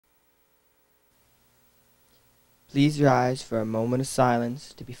Please rise for a moment of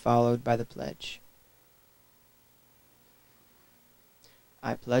silence to be followed by the pledge.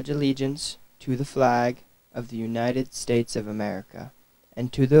 I pledge allegiance to the flag of the United States of America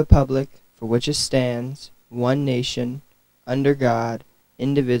and to the republic for which it stands, one nation, under God,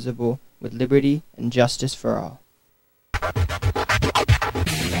 indivisible, with liberty and justice for all.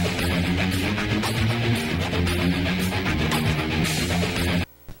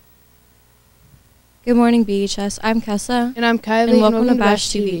 Good morning, BHS. I'm Kessa. And I'm Kylie, and welcome to Bash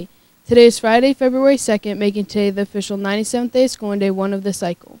TV. Today is Friday, February 2nd, making today the official 97th day of school and day 1 of the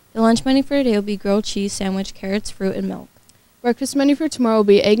cycle. The lunch menu for today will be grilled cheese sandwich, carrots, fruit, and milk. Breakfast menu for tomorrow will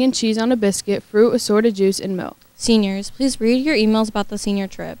be egg and cheese on a biscuit, fruit, assorted juice, and milk. Seniors, please read your emails about the senior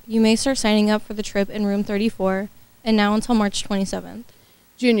trip. You may start signing up for the trip in room 34, and now until March 27th.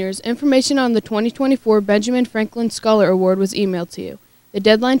 Juniors, information on the 2024 Benjamin Franklin Scholar Award was emailed to you. The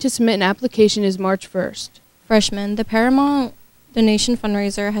deadline to submit an application is March 1st. Freshmen, the Paramount donation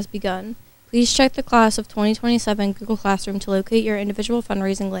fundraiser has begun. Please check the class of 2027 Google Classroom to locate your individual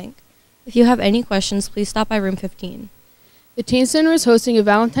fundraising link. If you have any questions, please stop by room 15. The Teen Center is hosting a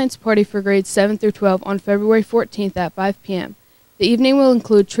Valentine's party for grades 7 through 12 on February 14th at 5 p.m. The evening will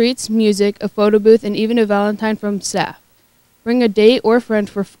include treats, music, a photo booth, and even a Valentine from staff. Bring a date or friend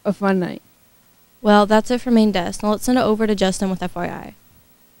for a fun night. Well, that's it for main desk. Now let's send it over to Justin with FYI.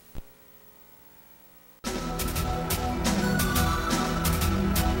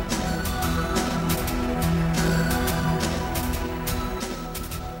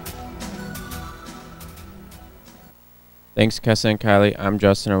 Thanks, Kessa and Kylie. I'm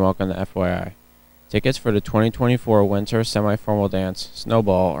Justin, and welcome to FYI. Tickets for the 2024 Winter Semi-Formal Dance,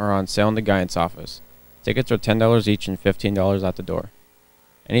 Snowball, are on sale in the guidance office. Tickets are $10 each and $15 at the door.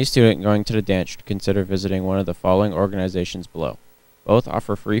 Any student going to the dance should consider visiting one of the following organizations below. Both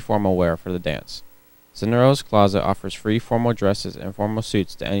offer free formal wear for the dance. Cinderella's Closet offers free formal dresses and formal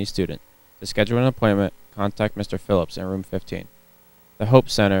suits to any student. To schedule an appointment, contact Mr. Phillips in room 15. The Hope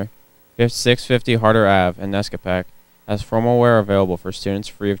Center, 650 Harder Ave in Nescapac, has formal wear available for students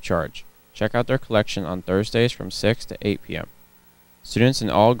free of charge. Check out their collection on Thursdays from 6 to 8 p.m. Students in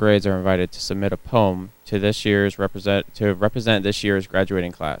all grades are invited to submit a poem to represent this year's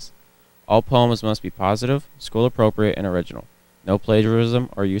graduating class. All poems must be positive, school appropriate, and original. No plagiarism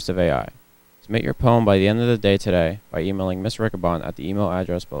or use of AI. Submit your poem by the end of the day today by emailing Ms. Rickabon at the email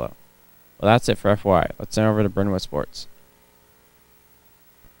address below. Well, that's it for FYI. Let's send over to Brynwood Sports.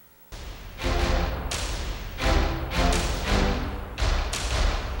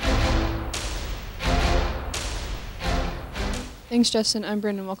 Thanks, Justin. I'm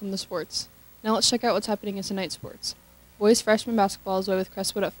Brandon. Welcome to sports. Now let's check out what's happening in tonight's sports. Boys freshman basketball is away with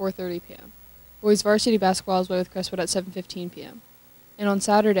Crestwood at 4:30 p.m. Boys varsity basketball is away with Crestwood at 7:15 p.m. And on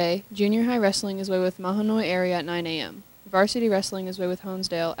Saturday, junior high wrestling is away with Mahanoy area at 9 a.m. Varsity wrestling is away with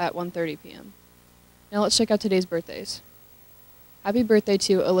Honesdale at 1:30 p.m. Now let's check out today's birthdays. Happy birthday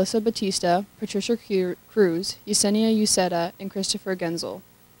to Alyssa Batista, Patricia Cruz, Yesenia Uceta, and Christopher Genzel.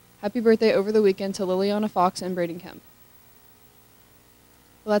 Happy birthday over the weekend to Liliana Fox and Braden Kemp.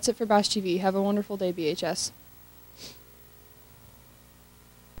 Well, that's it for Bash TV. Have a wonderful day, BHS.